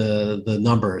about the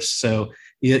numbers. So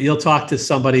you'll talk to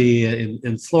somebody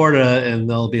in Florida and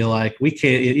they'll be like, we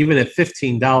can't, even at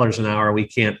 $15 an hour, we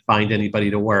can't find anybody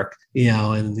to work.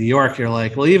 In New York, you're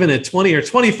like, well, even at $20 or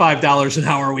 $25 an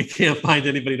hour, we can't find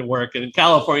anybody to work. And in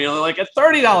California, they're like, at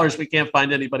 $30, we can't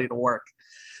find anybody to work.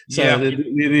 So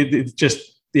it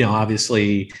just,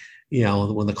 obviously,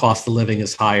 when the cost of living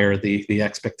is higher, the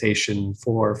expectation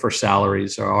for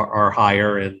salaries are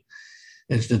higher.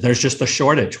 There's just a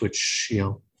shortage, which,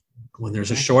 when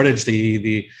there's a shortage,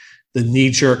 the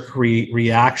knee-jerk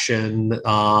reaction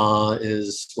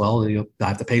is, well, I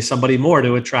have to pay somebody more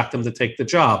to attract them to take the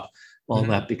job. Well,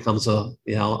 that becomes a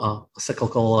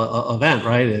cyclical event,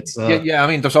 right? It's I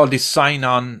mean, there's all these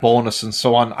sign-on bonus and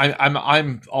so on.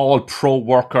 I'm all pro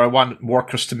worker. I want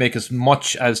workers to make as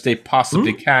much as they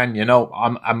possibly can.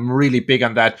 I'm really big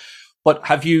on that. But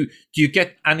do you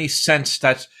get any sense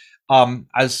that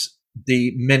as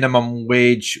the minimum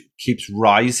wage keeps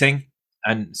rising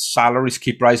and salaries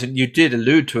keep rising, you did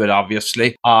allude to it,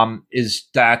 obviously, is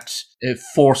that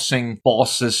forcing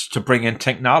bosses to bring in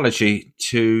technology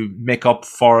to make up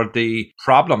for the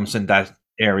problems in that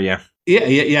area? Yeah,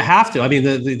 you have to. I mean,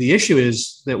 the issue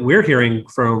is that we're hearing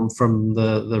from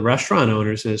the restaurant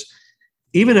owners is,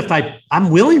 even if I'm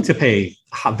willing to pay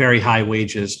very high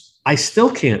wages, I still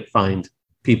can't find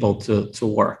people to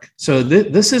work. So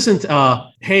this isn't,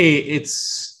 hey,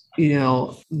 it's,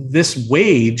 this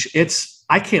wage,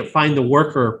 I can't find the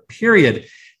worker, period.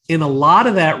 And a lot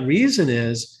of that reason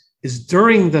is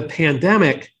during the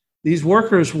pandemic, these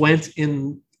workers went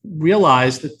and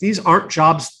realized that these aren't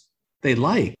jobs they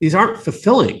like. These aren't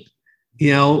fulfilling.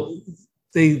 They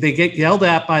get yelled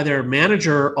at by their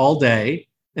manager all day,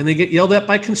 and they get yelled at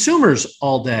by consumers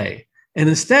all day. And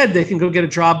instead, they can go get a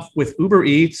job with Uber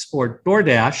Eats or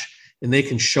DoorDash, and they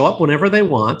can show up whenever they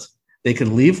want. They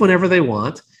can leave whenever they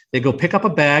want. They go pick up a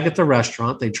bag at the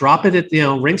restaurant. They drop it at,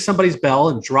 ring somebody's bell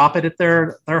and drop it at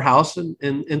their house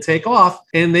and take off.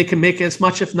 And they can make as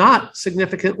much, if not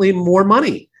significantly more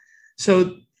money.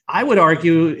 So I would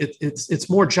argue it's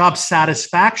more job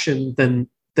satisfaction than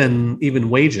even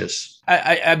wages.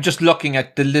 I'm just looking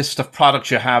at the list of products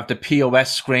you have. The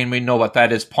POS screen, we know what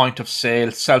that is. Point of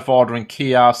sale, self-ordering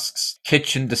kiosks,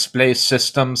 kitchen display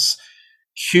systems,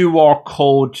 QR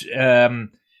code,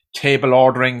 table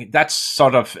ordering. That's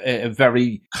sort of a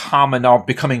very common, or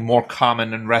becoming more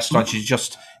common in restaurants. You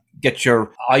just get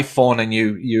your iPhone and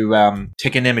you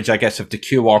take an image, I guess, of the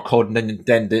QR code, and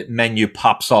then the menu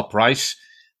pops up, right?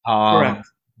 Correct.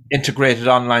 Integrated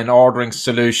online ordering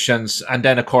solutions, and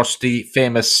then, of course, the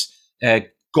famous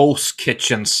ghost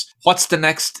kitchens. What's the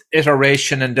next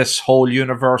iteration in this whole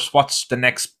universe? What's the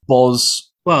next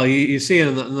buzz? Well, you see it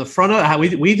in the front of how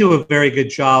we do a very good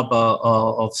job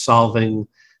of solving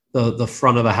the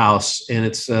front of the house, and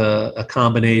it's a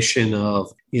combination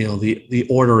of the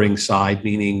ordering side,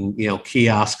 meaning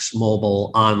kiosks,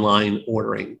 mobile, online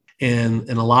ordering, and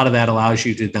a lot of that allows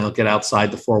you to now get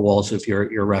outside the four walls of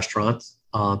your restaurant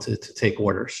to take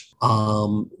orders.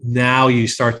 Now you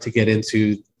start to get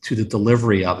into the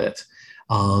delivery of it,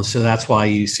 so that's why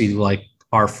you see like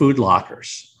our food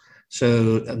lockers.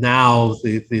 So now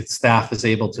the staff is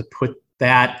able to put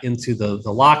that into the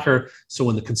locker. So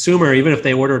when the consumer, even if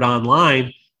they ordered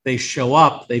online, they show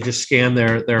up, they just scan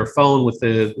their phone with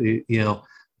the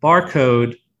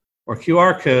barcode or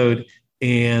QR code,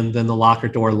 and then the locker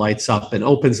door lights up and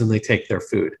opens and they take their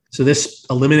food. So this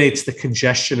eliminates the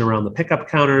congestion around the pickup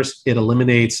counters. It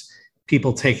eliminates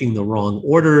people taking the wrong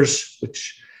orders,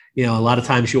 which, a lot of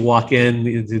times you walk in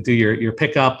to do your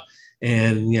pickup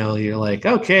and, you're like,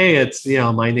 okay, it's,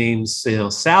 my name's,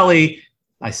 Sally.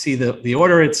 I see the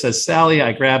order, it says Sally,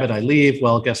 I grab it, I leave.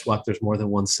 Well, guess what? There's more than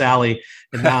one Sally.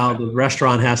 And now the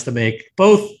restaurant has to make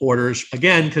both orders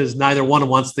again, because neither one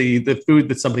wants the food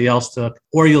that somebody else took.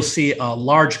 Or you'll see a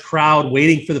large crowd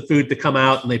waiting for the food to come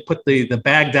out, and they put the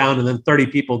bag down, and then 30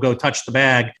 people go touch the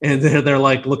bag, and they're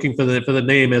like looking for the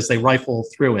name as they rifle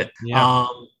through it. Yeah.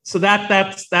 So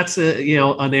that's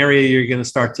an area you're going to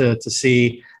start to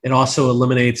see. It also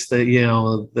eliminates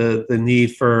the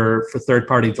need for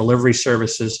third-party delivery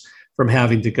services from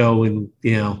having to go and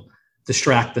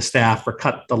distract the staff or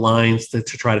cut the lines to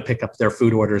try to pick up their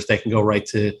food orders. They can go right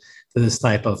to this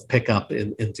type of pickup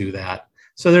and do that.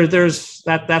 So there's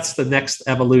that's the next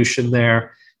evolution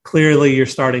there. Clearly, you're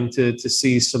starting to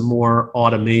see some more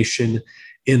automation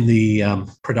in the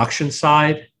production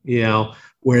side,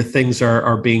 where things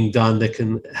are being done that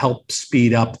can help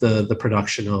speed up the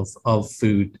production of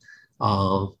food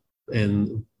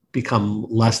and become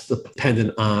less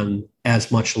dependent on as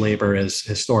much labor as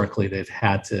historically they've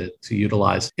had to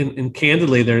utilize. And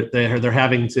candidly, they're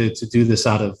having to do this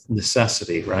out of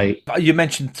necessity, right? You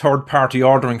mentioned third-party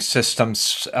ordering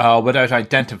systems without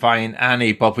identifying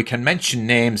any, but we can mention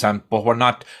names, but we're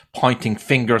not pointing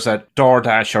fingers at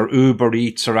DoorDash or Uber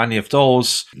Eats or any of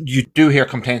those. You do hear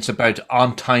complaints about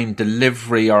on-time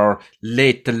delivery or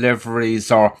late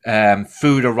deliveries or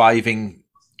food arriving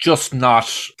just not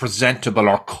presentable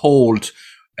or cold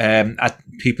at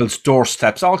people's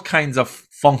doorsteps, all kinds of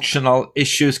functional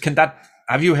issues.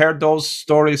 Have you heard those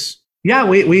stories? Yeah,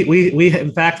 we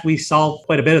in fact we solve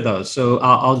quite a bit of those. So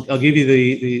I'll give you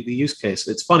the use case.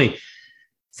 It's funny.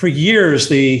 For years,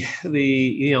 the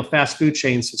fast food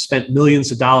chains have spent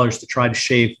millions of dollars to try to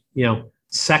shave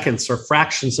seconds or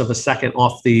fractions of a second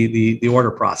off the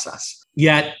order process.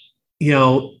 Yet,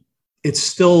 it's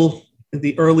still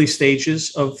the early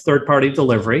stages of third-party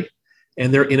delivery,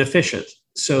 and they're inefficient.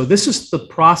 So this is the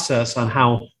process on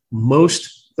how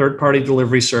most third-party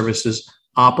delivery services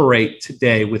operate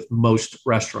today with most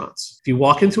restaurants. If you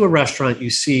walk into a restaurant, you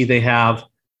see they have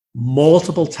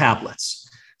multiple tablets.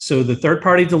 So the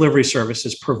third-party delivery service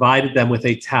has provided them with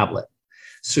a tablet.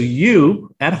 So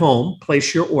you at home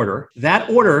place your order. That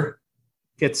order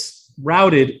gets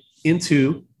routed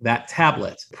into that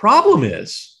tablet. Problem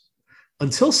is,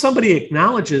 until somebody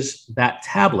acknowledges that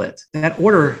tablet, that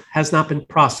order has not been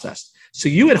processed. So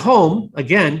you at home,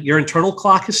 again, your internal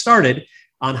clock has started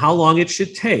on how long it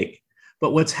should take.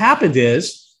 But what's happened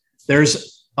is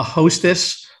there's a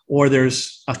hostess or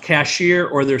there's a cashier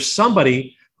or there's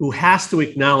somebody who has to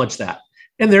acknowledge that.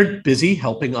 And they're busy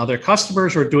helping other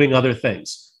customers or doing other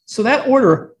things. So that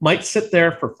order might sit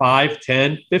there for 5,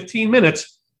 10, 15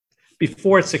 minutes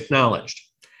before it's acknowledged.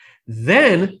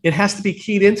 Then it has to be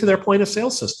keyed into their point of sale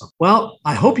system. Well,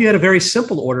 I hope you had a very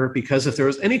simple order, because if there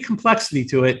was any complexity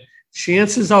to it,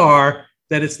 chances are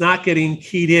that it's not getting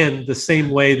keyed in the same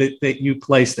way that you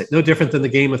placed it. No different than the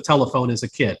game of telephone as a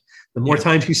kid. The more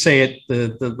times you say it,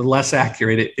 the less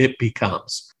accurate it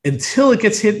becomes. Until it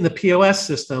gets hit in the POS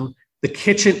system, the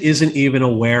kitchen isn't even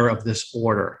aware of this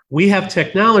order. We have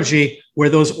technology where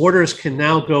those orders can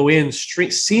now go in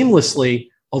seamlessly,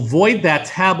 avoid that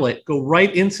tablet, go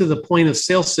right into the point of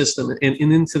sale system and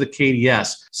into the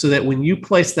KDS, so that when you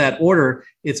place that order,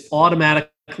 it's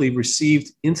automatically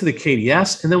received into the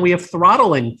KDS. And then we have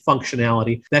throttling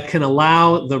functionality that can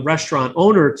allow the restaurant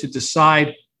owner to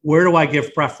decide, where do I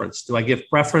give preference? Do I give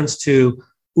preference to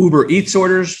Uber Eats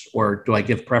orders, or do I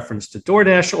give preference to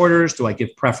DoorDash orders? Do I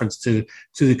give preference to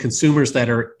the consumers that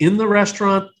are in the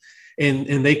restaurant?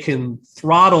 And they can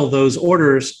throttle those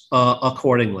orders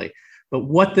accordingly. But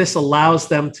what this allows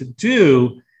them to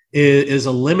do is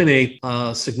eliminate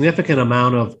a significant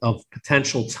amount of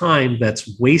potential time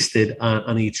that's wasted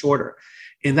on each order.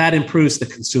 And that improves the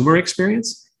consumer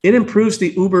experience. It improves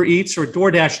the Uber Eats or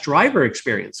DoorDash driver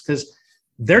experience, because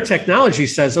their technology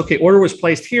says, okay, order was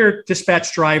placed here,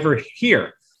 dispatch driver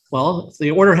here. Well, if the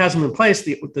order hasn't been placed,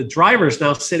 the driver is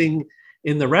now sitting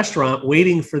in the restaurant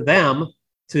waiting for them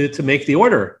to make the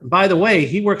order. And by the way,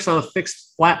 he works on a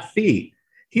fixed flat fee.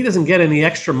 He doesn't get any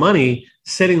extra money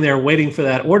sitting there waiting for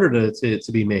that order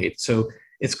to be made. So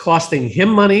it's costing him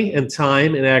money and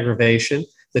time and aggravation.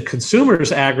 The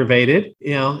consumer's aggravated,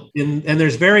 and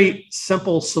there's very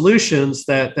simple solutions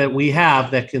that we have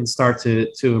that can start to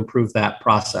improve that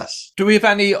process. Do we have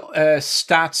any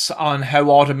stats on how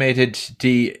automated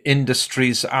the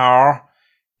industries are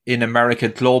in America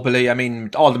globally? I mean,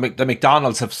 all the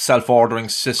McDonald's have self-ordering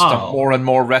system. More and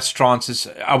more restaurants.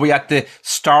 Are we at the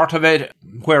start of it?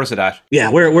 Where is it at?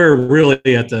 Yeah, we're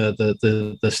really at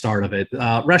the start of it.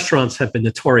 Restaurants have been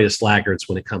notorious laggards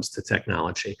when it comes to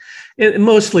technology, and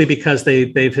mostly because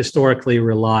they've historically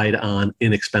relied on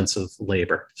inexpensive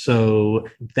labor. So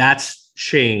that's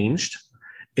changed,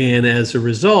 and as a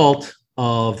result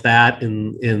of that,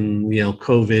 in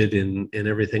COVID and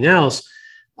everything else,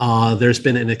 there's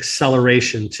been an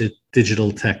acceleration to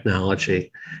digital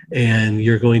technology, and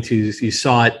you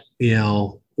saw it,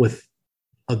 with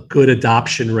a good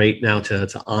adoption rate now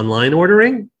to online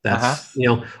ordering. That's,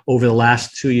 over the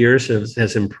last 2 years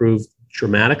has improved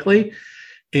dramatically.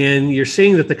 And you're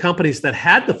seeing that the companies that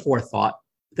had the forethought,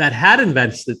 that had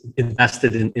invested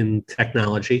in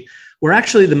technology, were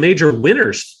actually the major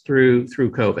winners through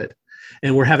COVID.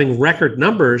 And we're having record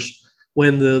numbers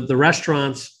when the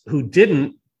restaurants who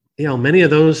didn't, many of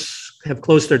those have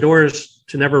closed their doors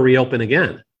to never reopen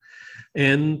again.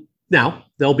 And now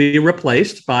they'll be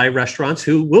replaced by restaurants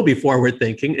who will be forward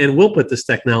thinking and will put this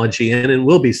technology in and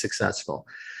will be successful.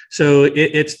 So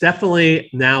it's definitely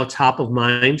now top of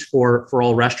mind for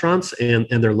all restaurants, and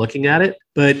they're looking at it.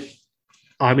 But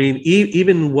I mean,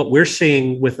 even what we're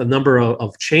seeing with a number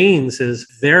of chains is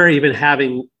they're even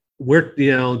having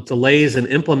delays in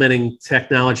implementing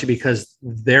technology because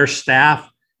their staff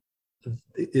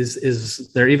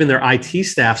even their IT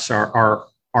staffs are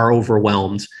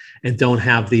overwhelmed, and don't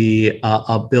have the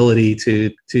ability to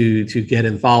get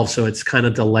involved. So it's kind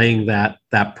of delaying that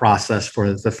process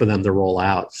for them to roll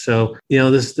out. So,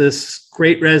 this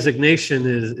great resignation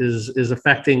is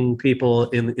affecting people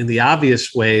in the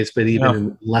obvious ways, but even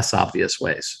in less obvious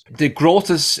ways. The growth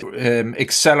is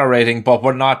accelerating, but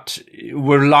we're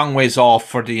long ways off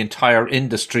for the entire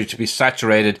industry to be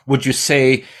saturated. Would you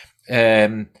say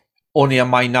only a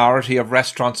minority of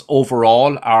restaurants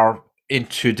overall are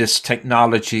into this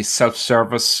technology,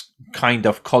 self-service kind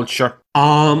of culture?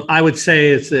 I would say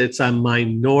it's a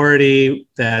minority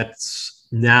that's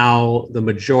now the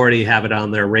majority have it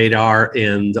on their radar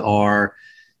and are,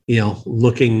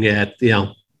 looking at,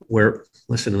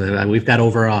 we've got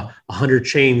over 100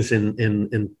 chains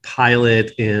in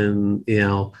pilot in,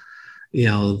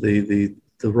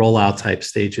 the rollout type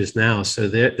stages now. So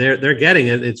they're getting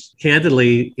it. It's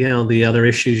candidly, the other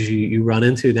issues you run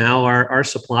into now are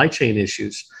supply chain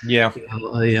issues. Yeah.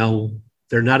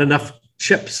 There are not enough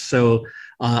chips. So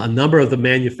a number of the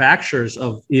manufacturers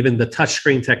of even the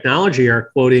touchscreen technology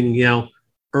are quoting,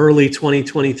 early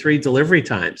 2023 delivery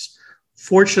times.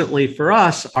 Fortunately for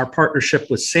us, our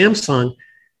partnership with Samsung,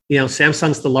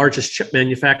 Samsung's the largest chip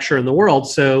manufacturer in the world.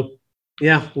 So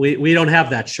we don't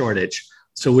have that shortage.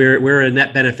 So we're a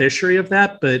net beneficiary of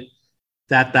that, but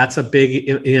that's a big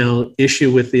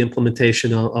issue with the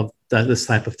implementation of this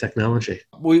type of technology.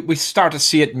 We start to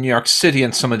see it in New York City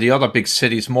and some of the other big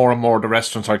cities. More and more the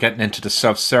restaurants are getting into the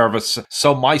self-service.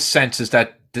 So my sense is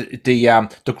that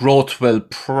the growth will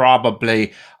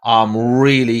probably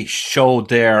really show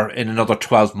there in another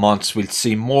 12 months. We'll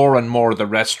see more and more of the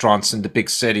restaurants in the big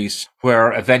cities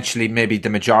where eventually maybe the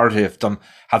majority of them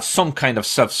have some kind of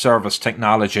self-service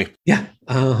technology. Yeah,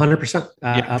 100%.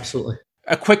 Absolutely.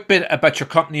 A quick bit about your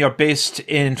company. You're based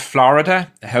in Florida.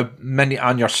 How many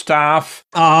on your staff?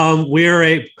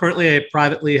 We're currently a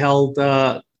privately held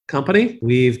company.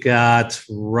 We've got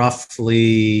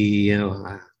roughly,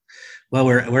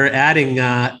 we're adding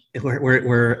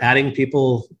we're adding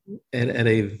people at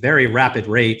a very rapid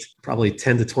rate, probably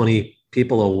 10 to 20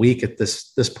 people a week at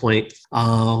this point.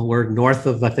 We're north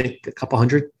of, I think, a couple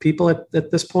hundred people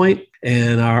at this point,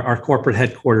 and our corporate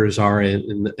headquarters are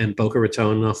in Boca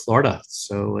Raton, Florida.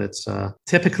 So it's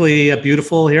typically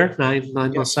beautiful here, nine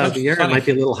months out of the year. It might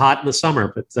be a little hot in the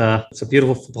summer, but it's a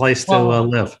beautiful place to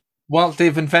live. Well,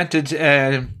 they've invented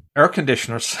air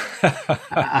conditioners.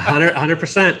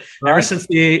 100%. Ever since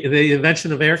the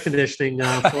invention of air conditioning,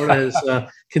 Florida has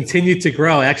continued to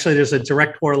grow. Actually, there's a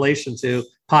direct correlation to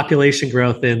population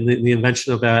growth in the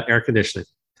invention of air conditioning.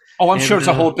 Oh, I'm sure it's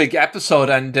a whole big episode.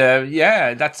 And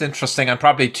that's interesting. And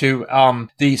probably too,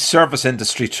 the service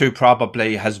industry too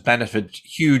probably has benefited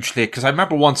hugely. Because I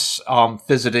remember once I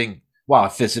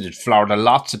visited Florida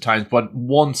lots of times, but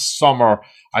one summer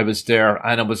I was there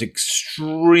and it was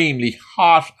extremely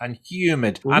hot and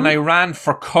humid. Mm-hmm. And I ran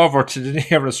for cover to the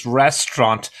nearest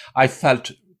restaurant. I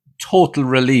felt total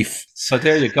relief. So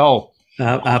there you go.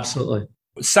 Absolutely.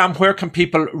 Sam, where can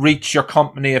people reach your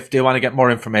company if they want to get more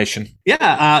information?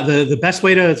 Yeah, the best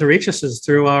way to reach us is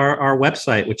through our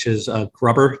website, which is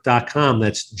grubber.com.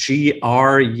 That's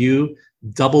GRUBB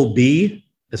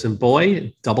as in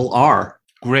boy, double R.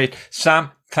 Great.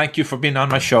 Sam, thank you for being on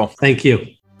my show. Thank you.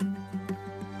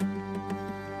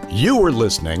 You were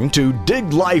listening to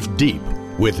Dig Life Deep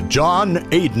with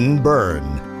John Aidan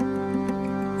Byrne.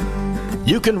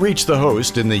 You can reach the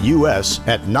host in the U.S.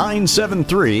 at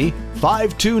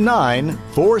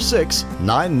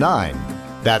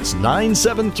 973-529-4699. That's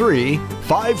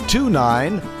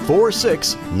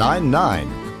 973-529-4699.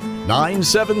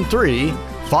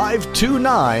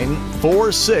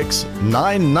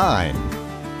 973-529-4699.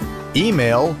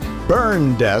 Email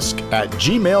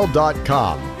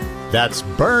byrnedesk@gmail.com. That's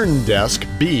byrnedesk,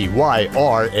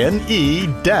 B-Y-R-N-E,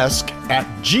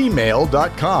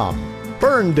 desk@gmail.com.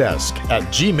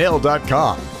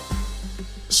 byrnedesk@gmail.com.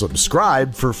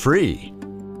 Subscribe for free.